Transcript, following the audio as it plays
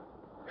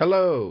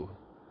Hello,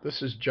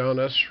 this is John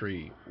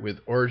Usry with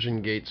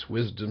Origin Gates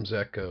Wisdom's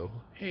Echo.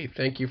 Hey,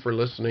 thank you for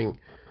listening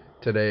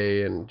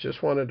today, and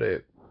just wanted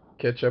to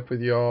catch up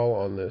with you all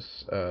on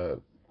this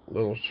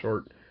little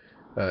short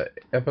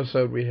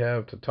episode we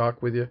have to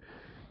talk with you.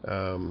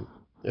 Um,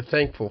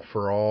 Thankful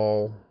for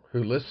all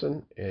who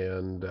listen,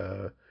 and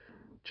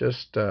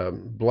just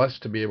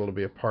blessed to be able to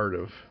be a part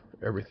of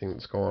everything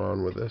that's going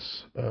on with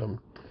this.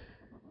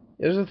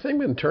 There's a thing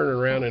been turning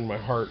around in my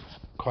heart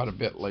quite a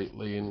bit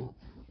lately, and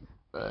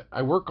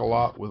I work a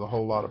lot with a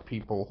whole lot of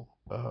people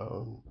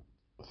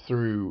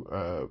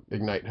through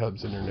Ignite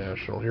Hubs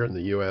International here in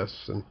the U.S.,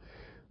 and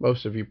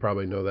most of you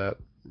probably know that.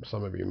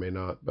 Some of you may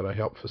not, but I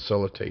help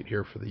facilitate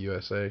here for the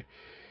USA.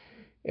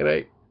 And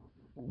I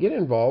get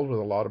involved with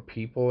a lot of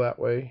people that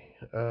way,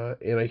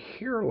 and I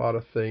hear a lot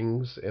of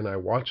things, and I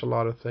watch a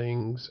lot of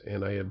things,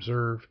 and I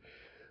observe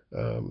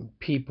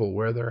people,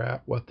 where they're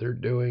at, what they're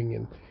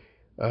doing.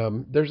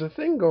 And there's a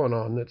thing going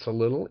on that's a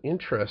little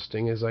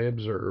interesting as I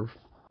observe,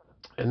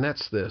 and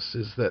that's this,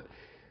 is that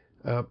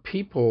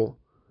people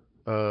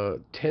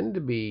tend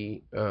to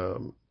be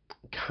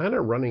kind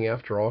of running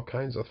after all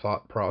kinds of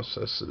thought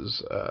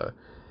processes.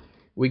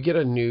 We get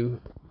a new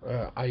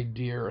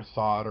idea or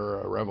thought or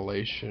a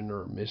revelation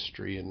or a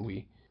mystery, and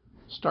we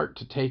start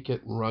to take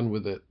it and run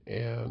with it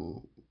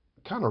and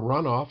kind of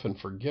run off and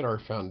forget our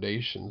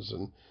foundations.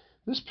 And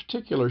this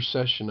particular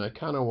session, I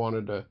kind of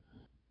wanted to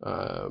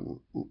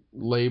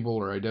label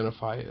or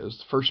identify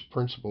as first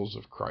principles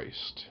of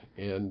Christ.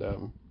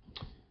 And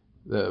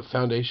the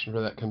foundation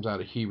for that comes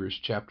out of Hebrews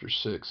chapter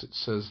 6. It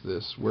says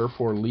this: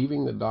 "Wherefore,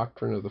 leaving the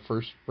doctrine of the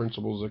first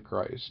principles of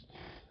Christ,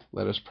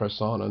 let us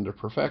press on unto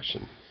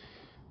perfection."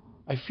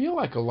 I feel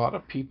like a lot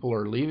of people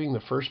are leaving the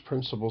first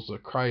principles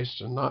of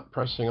Christ and not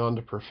pressing on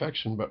to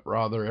perfection, but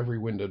rather every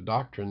wind of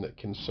doctrine that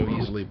can so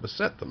easily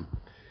beset them.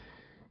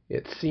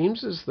 It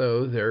seems as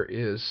though there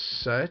is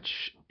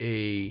such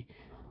a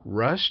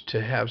rush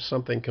to have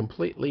something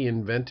completely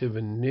inventive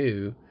and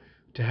new,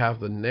 to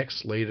have the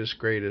next latest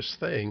greatest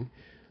thing,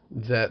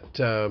 that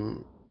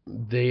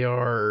they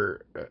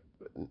are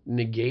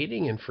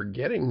negating and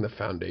forgetting the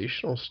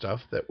foundational stuff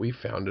that we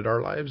founded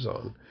our lives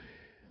on.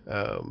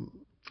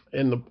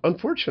 And the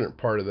unfortunate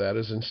part of that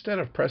is, instead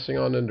of pressing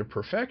on into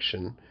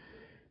perfection,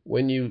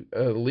 when you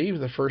leave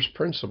the first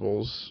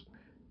principles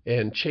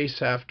and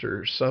chase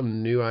after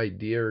some new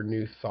idea or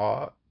new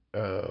thought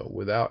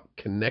without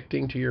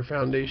connecting to your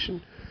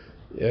foundation,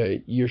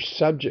 you're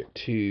subject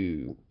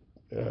to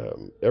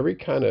every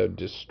kind of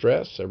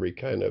distress, every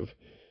kind of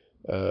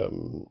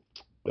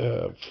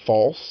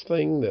false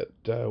thing that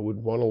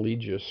would want to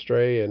lead you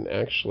astray and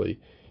actually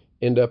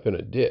end up in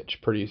a ditch,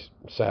 pretty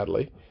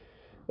sadly.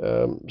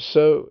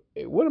 So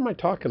what am I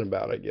talking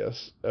about, I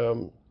guess?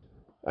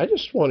 I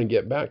just want to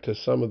get back to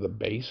some of the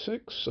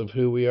basics of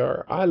who we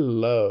are. I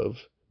love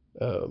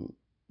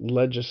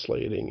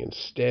legislating and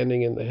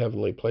standing in the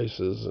heavenly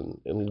places,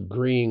 and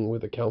agreeing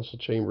with the council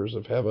chambers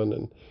of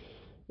heaven,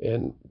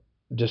 and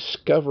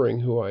discovering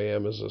who I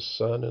am as a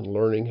son, and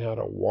learning how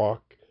to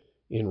walk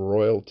in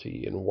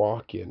royalty and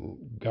walk in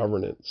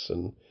governance,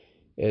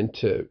 and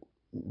to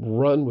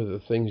run with the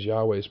things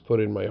Yahweh's put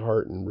in my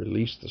heart and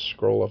release the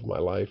scroll of my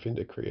life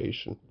into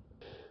creation.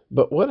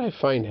 But what I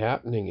find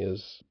happening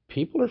is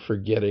people are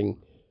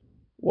forgetting,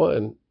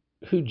 one,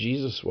 who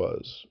Jesus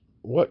was,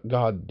 what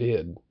God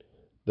did,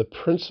 the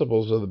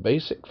principles of the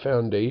basic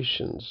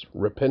foundations: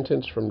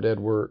 repentance from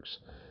dead works,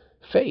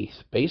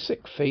 faith,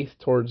 basic faith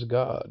towards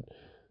God,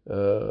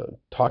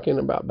 talking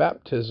about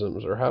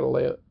baptisms or how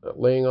to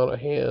laying on of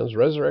hands,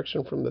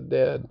 resurrection from the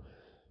dead,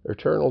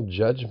 eternal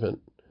judgment.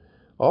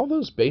 All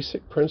those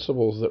basic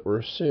principles that were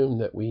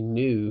assumed that we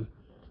knew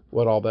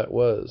what all that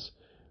was.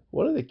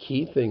 One of the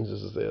key things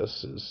is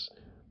this: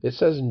 it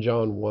says in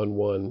John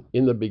 1:1,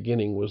 "In the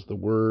beginning was the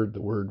Word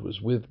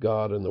was with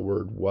God, and the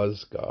Word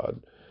was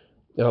God."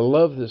 And I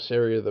love this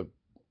area of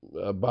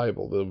the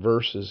Bible, the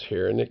verses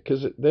here, and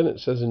because then it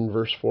says in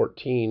verse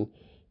 14,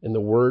 "And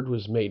the Word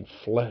was made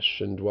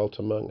flesh and dwelt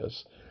among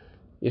us."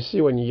 You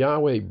see, when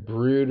Yahweh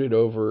brooded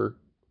over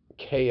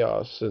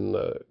chaos and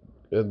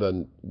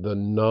the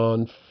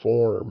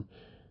non-form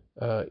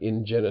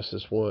in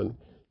Genesis 1,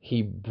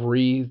 he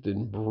breathed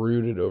and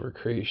brooded over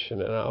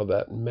creation, and how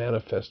that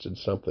manifested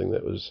something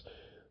that was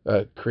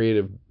a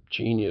creative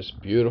genius,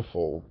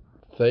 beautiful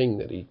thing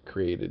that he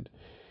created.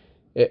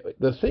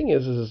 The thing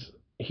is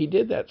he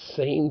did that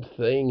same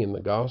thing in the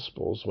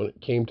Gospels when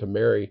it came to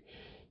Mary.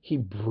 He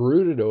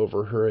brooded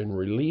over her and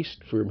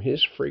released from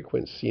his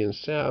frequency and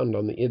sound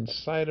on the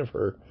inside of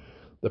her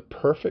the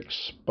perfect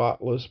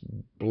spotless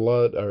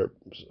blood, or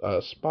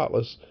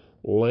spotless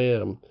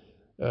lamb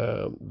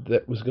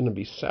that was going to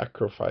be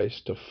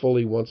sacrificed to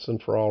fully, once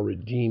and for all,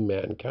 redeem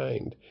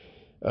mankind.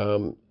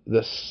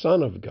 The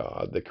Son of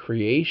God, the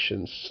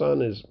creation.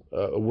 Son is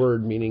a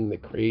word meaning the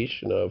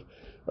creation of,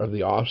 or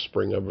the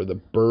offspring of, or the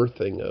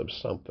birthing of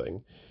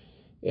something.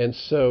 And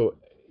so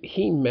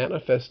he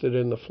manifested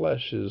in the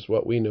flesh is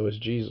what we know as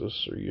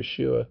Jesus or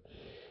Yeshua.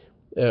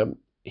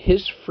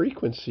 His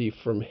frequency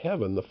from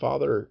heaven, the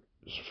Father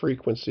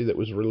frequency that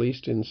was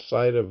released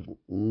inside of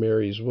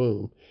Mary's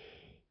womb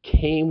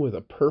came with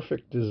a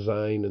perfect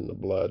design in the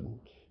blood,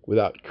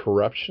 without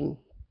corruption,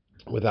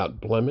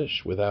 without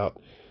blemish, without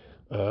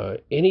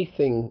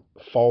anything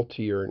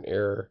faulty or an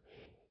error.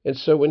 And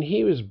so when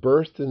he was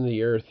birthed in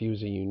the earth, he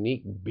was a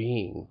unique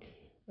being,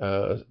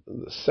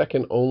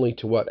 second only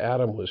to what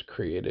Adam was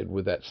created,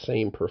 with that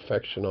same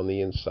perfection on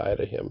the inside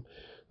of him.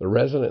 The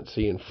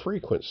resonancy and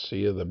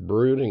frequency of the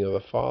brooding of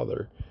the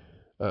Father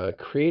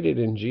created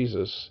in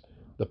Jesus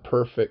the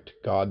perfect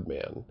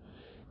God-man.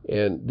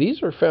 And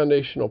these are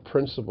foundational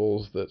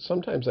principles that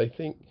sometimes I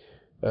think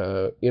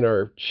in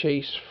our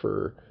chase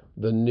for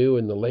the new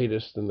and the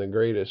latest and the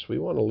greatest, we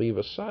want to leave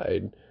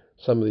aside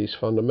some of these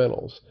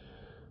fundamentals.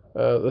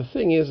 The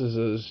thing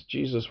is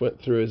Jesus went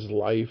through his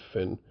life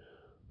and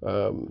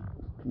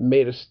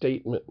made a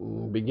statement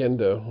and began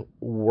to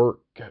work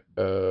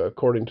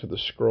according to the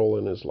scroll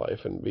in his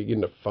life and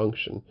begin to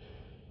function,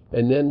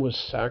 and then was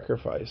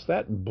sacrificed.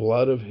 That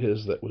blood of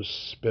his that was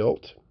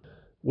spilt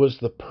was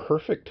the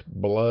perfect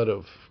blood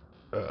of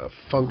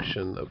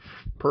function, of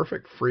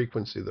perfect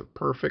frequency, the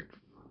perfect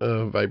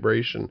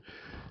vibration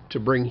to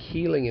bring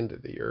healing into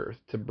the earth,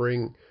 to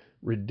bring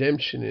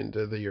redemption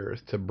into the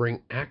earth, to bring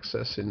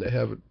access into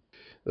heaven.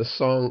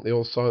 The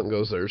old song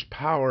goes, "There's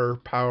power,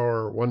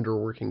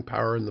 wonder-working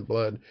power in the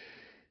blood."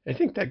 I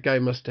think that guy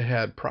must have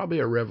had probably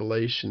a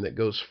revelation that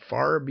goes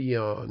far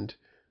beyond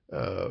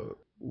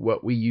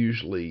what we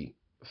usually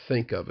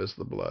think of as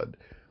the blood.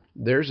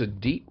 There's a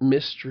deep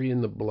mystery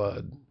in the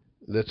blood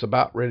that's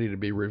about ready to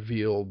be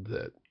revealed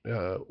that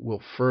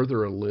will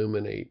further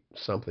illuminate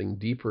something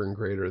deeper and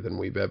greater than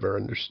we've ever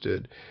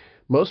understood.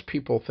 Most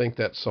people think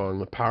that song,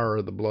 the power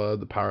of the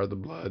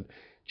blood,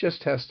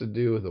 just has to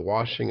do with the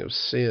washing of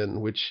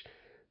sin, which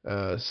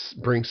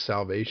brings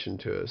salvation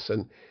to us.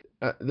 And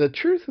the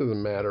truth of the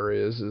matter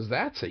is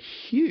that's a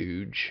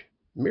huge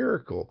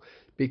miracle,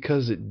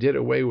 because it did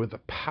away with the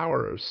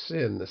power of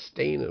sin, the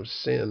stain of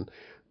sin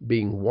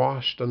being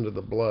washed under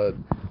the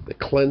blood, the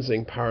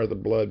cleansing power of the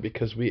blood,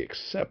 because we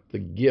accept the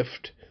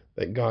gift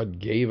that God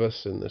gave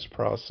us in this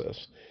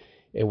process.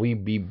 And we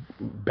be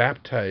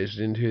baptized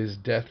into his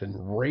death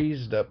and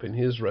raised up in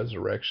his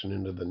resurrection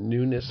into the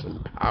newness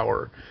and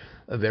power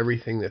of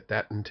everything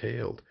that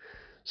entailed.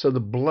 So the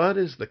blood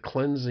is the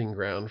cleansing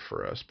ground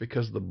for us,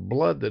 because the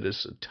blood that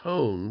is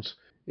atones,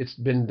 it's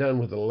been done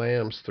with the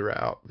lambs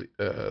throughout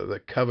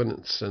the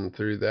covenants and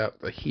through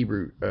that the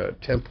Hebrew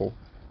temple.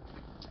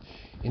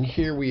 And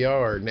here we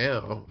are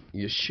now.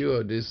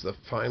 Yeshua is the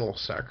final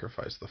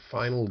sacrifice, the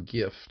final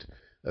gift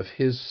of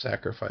his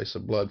sacrifice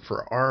of blood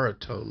for our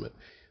atonement,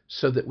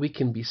 so that we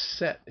can be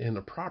set in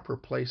a proper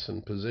place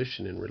and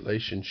position in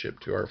relationship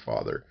to our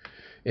Father,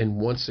 and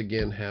once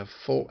again have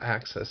full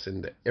access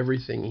into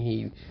everything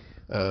he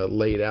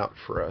laid out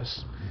for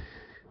us.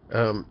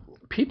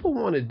 People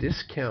want to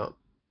discount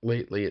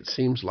lately, it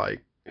seems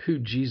like, who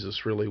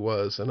Jesus really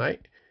was. And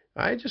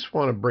I just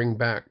want to bring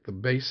back the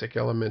basic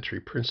elementary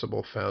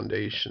principle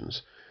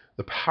foundations.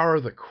 The power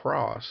of the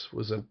cross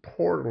was a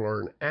portal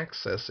or an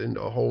access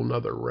into a whole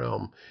nother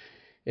realm.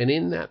 And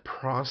in that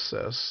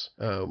process,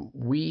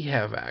 we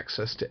have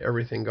access to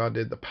everything God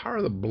did. The power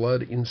of the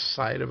blood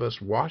inside of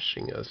us,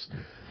 washing us,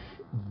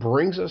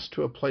 brings us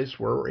to a place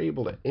where we're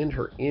able to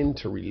enter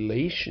into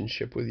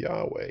relationship with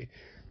Yahweh.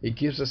 It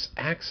gives us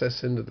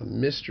access into the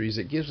mysteries.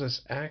 It gives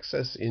us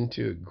access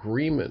into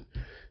agreement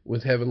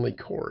with heavenly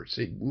courts.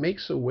 It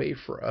makes a way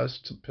for us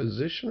to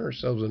position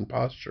ourselves and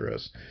posture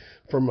us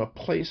from a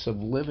place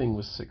of living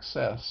with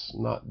success,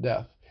 not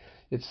death.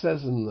 It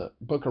says in the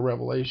book of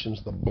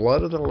Revelations, the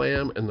blood of the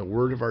Lamb and the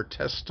word of our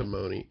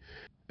testimony.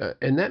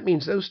 And that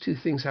means those two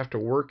things have to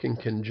work in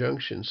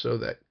conjunction, so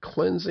that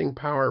cleansing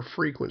power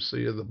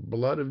frequency of the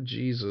blood of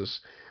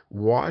Jesus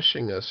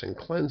washing us and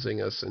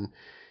cleansing us, and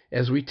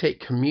as we take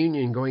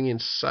communion, going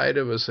inside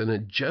of us and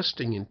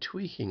adjusting and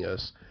tweaking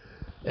us,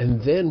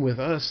 and then with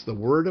us, the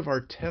word of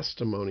our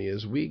testimony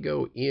as we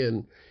go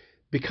in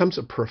becomes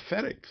a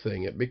prophetic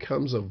thing. It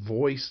becomes a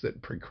voice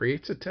that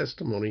creates a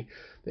testimony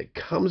that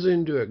comes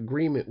into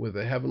agreement with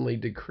the heavenly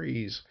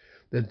decrees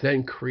that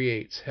then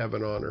creates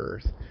heaven on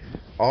earth.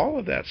 All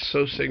of that's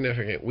so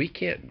significant. We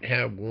can't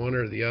have one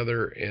or the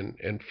other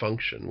and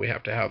function. We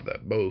have to have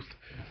that both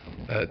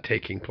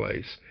taking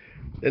place.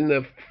 In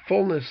the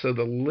fullness of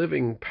the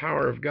living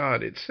power of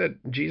God,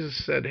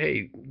 Jesus said,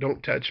 "Hey,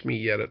 don't touch me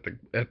yet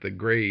at the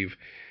grave."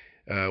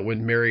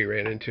 When Mary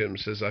ran into him,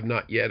 says, "I've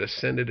not yet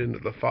ascended into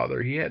the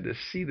Father." He had to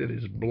see that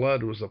his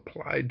blood was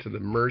applied to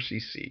the mercy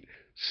seat,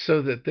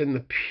 so that then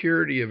the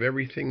purity of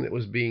everything that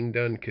was being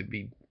done could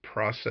be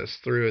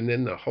processed through, and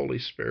then the Holy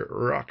Spirit,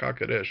 Ruach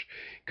HaKodesh,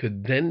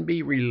 could then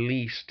be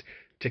released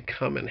to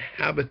come and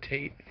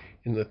habitate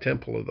in the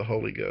temple of the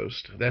Holy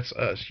Ghost. That's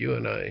us, you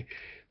and I,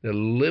 the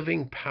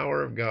living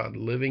power of God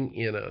living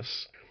in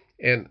us.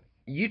 And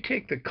you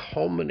take the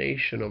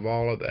culmination of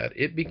all of that,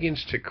 it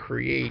begins to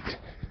create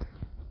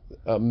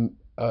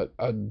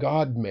a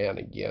God-man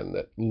again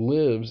that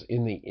lives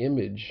in the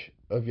image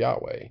of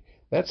Yahweh.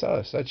 That's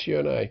us. That's you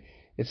and I.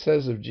 It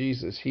says of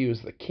Jesus, he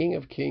was the King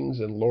of Kings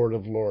and Lord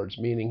of Lords,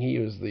 meaning he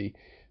was the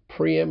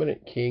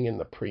preeminent king and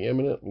the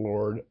preeminent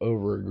Lord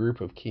over a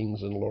group of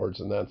kings and lords,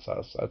 and that's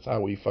us. That's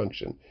how we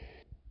function.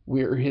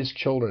 We are his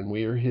children.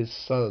 We are his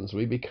sons.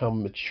 We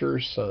become mature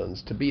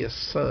sons. To be a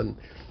son,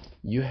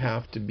 you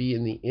have to be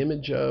in the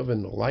image of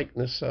and the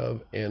likeness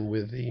of and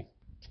with the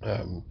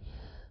um,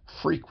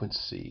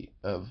 frequency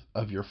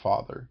of your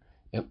Father.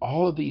 And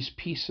all of these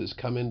pieces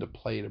come into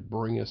play to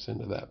bring us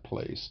into that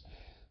place.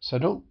 So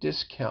don't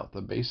discount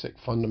the basic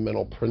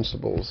fundamental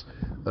principles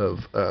of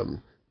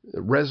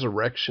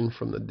resurrection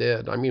from the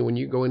dead. I mean, when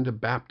you go into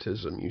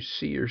baptism, you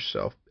see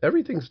yourself,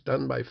 everything's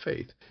done by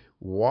faith,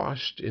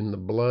 washed in the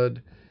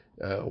blood,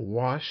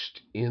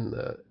 washed in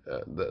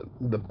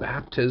the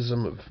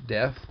baptism of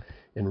death,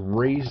 and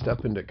raised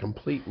up into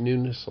complete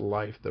newness of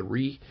life, the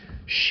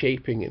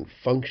reshaping and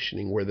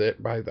functioning where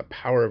that by the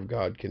power of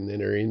God can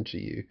enter into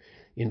you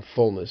in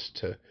fullness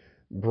to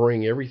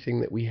bring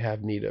everything that we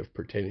have need of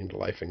pertaining to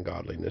life and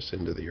godliness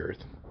into the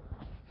earth.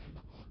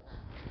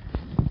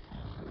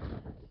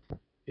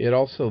 It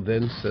also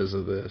then says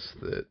of this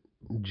that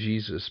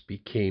Jesus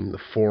became the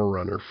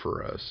forerunner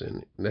for us,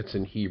 and that's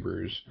in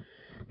Hebrews.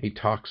 He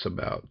talks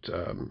about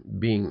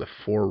being the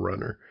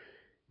forerunner.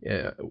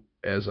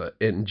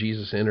 And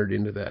Jesus entered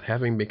into that,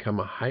 having become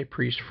a high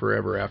priest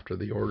forever after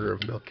the order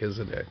of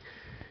Melchizedek.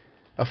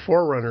 A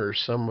forerunner is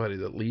somebody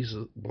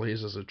that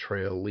blazes a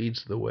trail,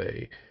 leads the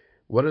way.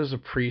 What is a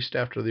priest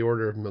after the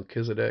order of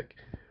Melchizedek?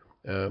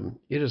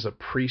 It is a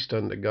priest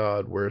unto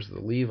God, whereas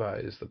the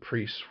Levites, the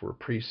priests, were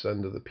priests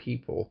unto the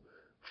people,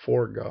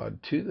 for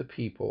God, to the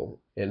people,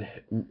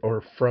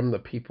 or from the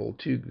people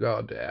to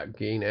God to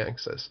gain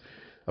access.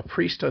 A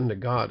priest unto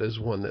God is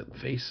one that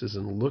faces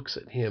and looks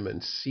at him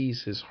and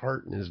sees his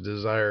heart and his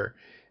desire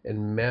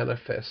and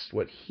manifests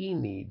what he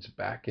needs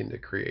back into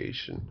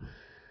creation.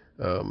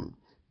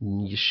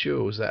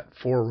 Yeshua was that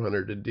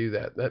forerunner to do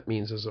that. That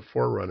means as a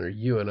forerunner,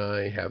 you and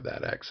I have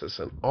that access.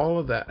 And all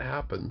of that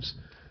happens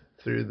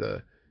through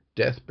the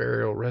death,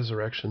 burial,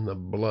 resurrection, the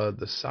blood,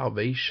 the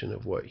salvation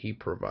of what he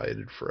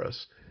provided for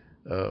us.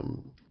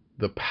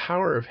 The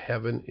power of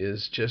heaven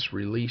is just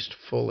released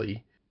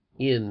fully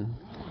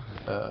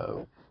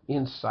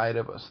inside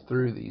of us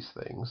through these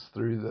things,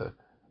 through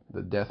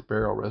the death,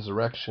 burial,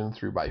 resurrection,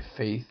 through by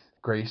faith,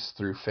 grace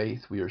through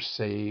faith, we are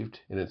saved,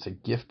 and it's a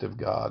gift of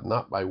God,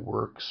 not by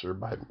works or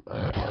by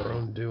our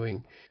own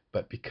doing,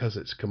 but because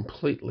it's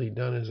completely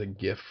done as a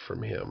gift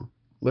from him.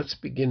 Let's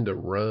begin to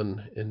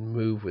run and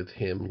move with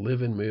him,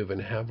 live and move,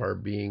 and have our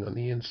being on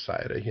the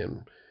inside of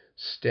him,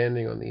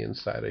 standing on the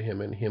inside of him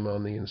and him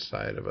on the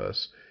inside of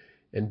us,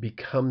 and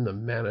become the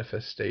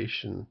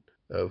manifestation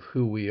of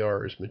who we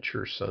are as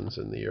mature sons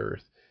in the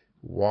earth,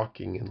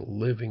 walking and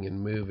living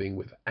and moving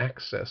with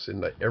access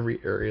into every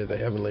area of the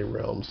heavenly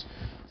realms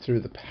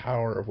through the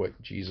power of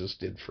what Jesus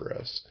did for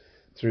us,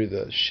 through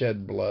the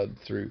shed blood,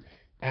 through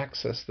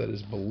access that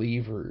is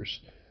believers,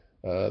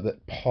 that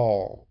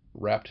Paul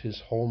wrapped his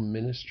whole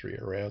ministry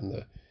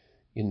around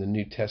in the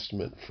New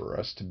Testament for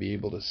us to be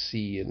able to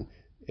see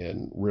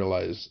and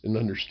realize and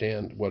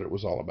understand what it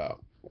was all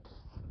about.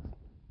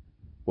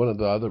 One of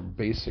the other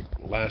basic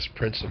last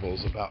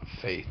principles about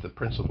faith, the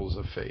principles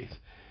of faith,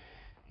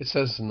 it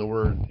says in the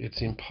Word,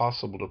 it's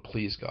impossible to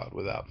please God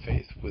without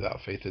faith. Without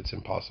faith, it's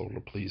impossible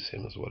to please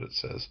him, is what it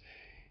says.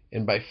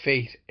 And by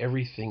faith,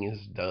 everything is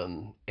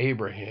done.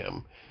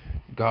 Abraham,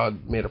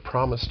 God made a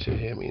promise to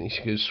him, and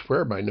he could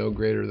swear by no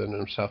greater than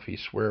himself. He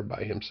swore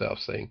by himself,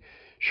 saying,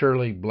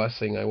 surely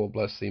blessing I will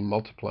bless thee,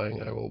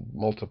 multiplying I will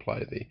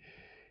multiply thee.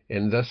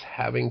 And thus,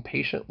 having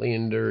patiently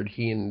endured,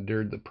 he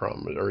endured the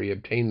promise, or he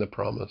obtained the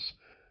promise.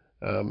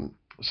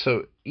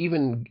 So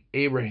even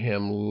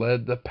Abraham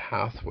led the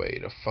pathway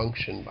to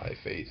function by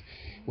faith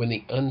when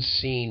the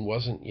unseen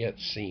wasn't yet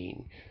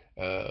seen.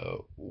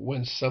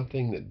 When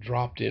something that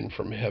dropped in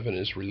from heaven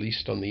is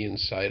released on the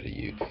inside of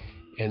you,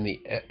 and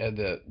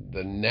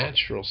the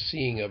natural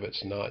seeing of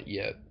it's not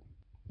yet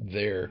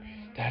there,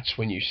 that's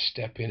when you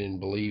step in and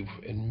believe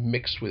and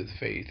mix with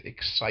faith,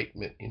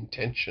 excitement,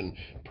 intention,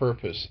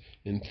 purpose,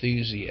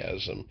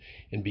 enthusiasm,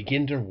 and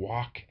begin to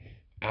walk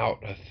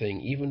out a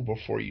thing even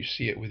before you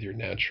see it with your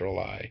natural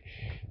eye,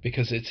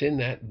 because it's in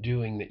that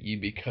doing that you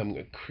become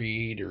a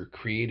creator,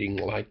 creating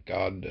like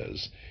God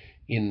does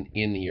in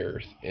the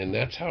earth. And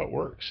that's how it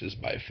works, is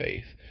by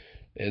faith.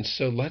 And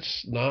so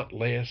let's not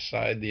lay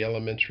aside the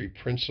elementary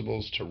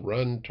principles to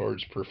run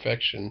towards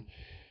perfection.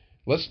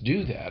 Let's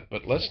do that,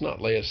 but let's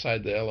not lay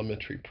aside the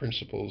elementary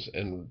principles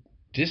and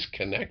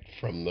disconnect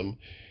from them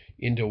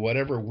into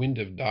whatever wind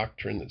of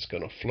doctrine that's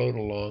going to float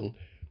along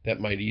that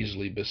might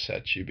easily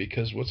beset you,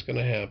 because what's going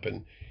to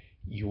happen,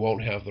 you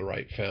won't have the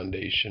right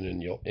foundation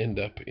and you'll end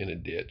up in a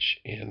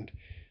ditch, and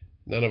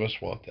none of us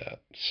want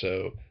that.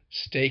 So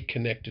stay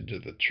connected to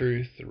the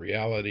truth, the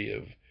reality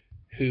of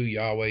who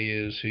Yahweh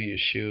is, who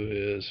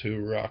Yeshua is, who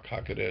Ruach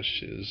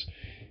HaKodesh is,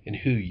 and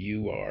who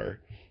you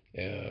are,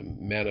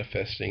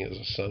 manifesting as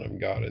a son of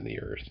God in the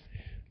earth.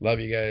 Love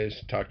you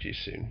guys. Talk to you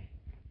soon.